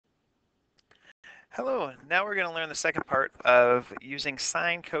Hello, now we're going to learn the second part of using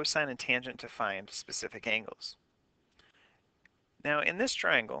sine, cosine, and tangent to find specific angles. Now in this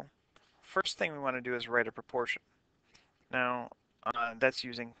triangle, first thing we want to do is write a proportion. Now that's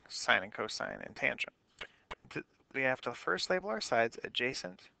using sine and cosine and tangent. We have to first label our sides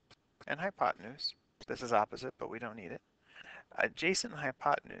adjacent and hypotenuse. This is opposite, but we don't need it. Adjacent and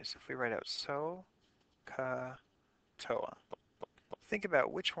hypotenuse, if we write out so, ka, toa. Think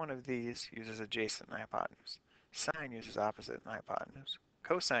about which one of these uses adjacent and hypotenuse. Sine uses opposite and hypotenuse.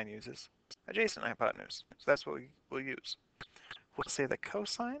 Cosine uses adjacent and hypotenuse. So that's what we'll use. We'll say the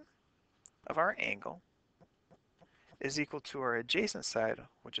cosine of our angle is equal to our adjacent side,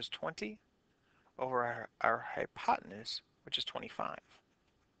 which is 20, over our hypotenuse, which is 25.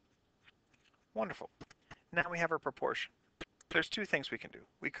 Wonderful. Now we have our proportion. There's two things we can do.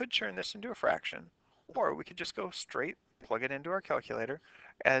 We could turn this into a fraction, or we could just go straight, plug it into our calculator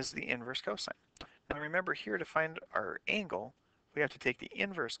as the inverse cosine. Now remember here, to find our angle, we have to take the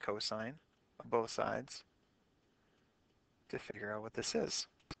inverse cosine of both sides to figure out what this is.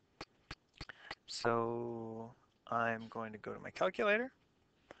 So I'm going to go to my calculator.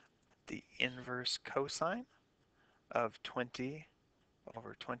 The inverse cosine of 20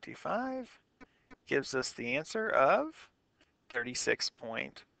 over 25 gives us the answer of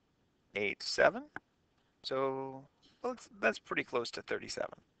 36.87. So well, that's pretty close to 37.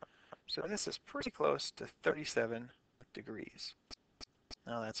 So this is pretty close to 37 degrees.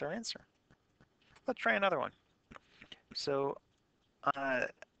 Now that's our answer. Let's try another one. So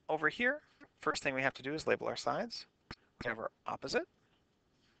over here, first thing we have to do is label our sides. We have our opposite,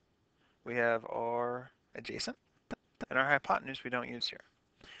 we have our adjacent, and our hypotenuse we don't use here.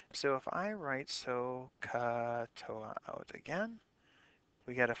 So if I write so ka toa out again,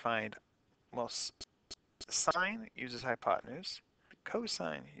 we got to find, well, sine uses hypotenuse,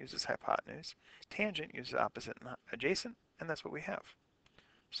 cosine uses hypotenuse, tangent uses opposite and adjacent, and that's what we have.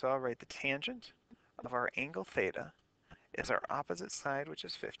 So I'll write the tangent of our angle theta is our opposite side, which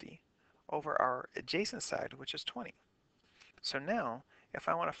is 50, over our adjacent side, which is 20. So now, if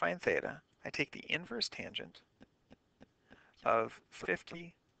I want to find theta, I take the inverse tangent of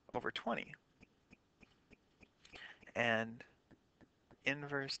 50 over 20, and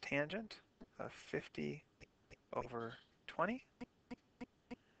inverse tangent of 50 over 20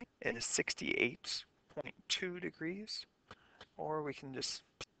 is 68.2 degrees, or we can just,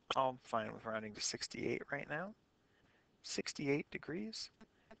 I'm fine with rounding to 68 right now. 68 degrees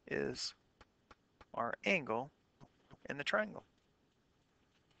is our angle in the triangle.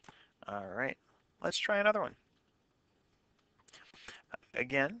 All right, let's try another one.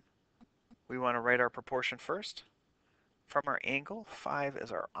 Again, we want to write our proportion first. From our angle, 5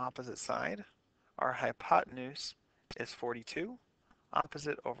 is our opposite side. Our hypotenuse is 42.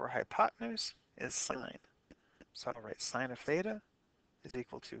 Opposite over hypotenuse is sine. So I'll write sine of theta is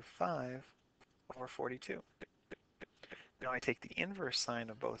equal to 5 over 42. Now I take the inverse sine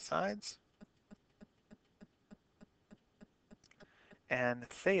of both sides, and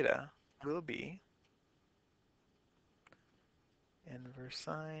theta will be inverse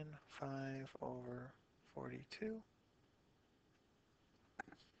sine 5 over 42,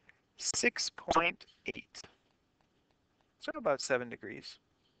 6.8. So about 7 degrees.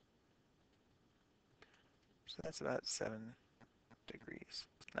 So that's about 7 degrees.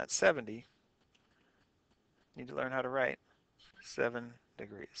 Not 70. Need to learn how to write. 7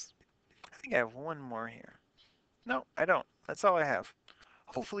 degrees. I think I have one more here. No, I don't. That's all I have.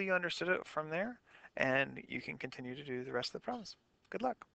 Hopefully you understood it from there, and you can continue to do the rest of the problems. Good luck.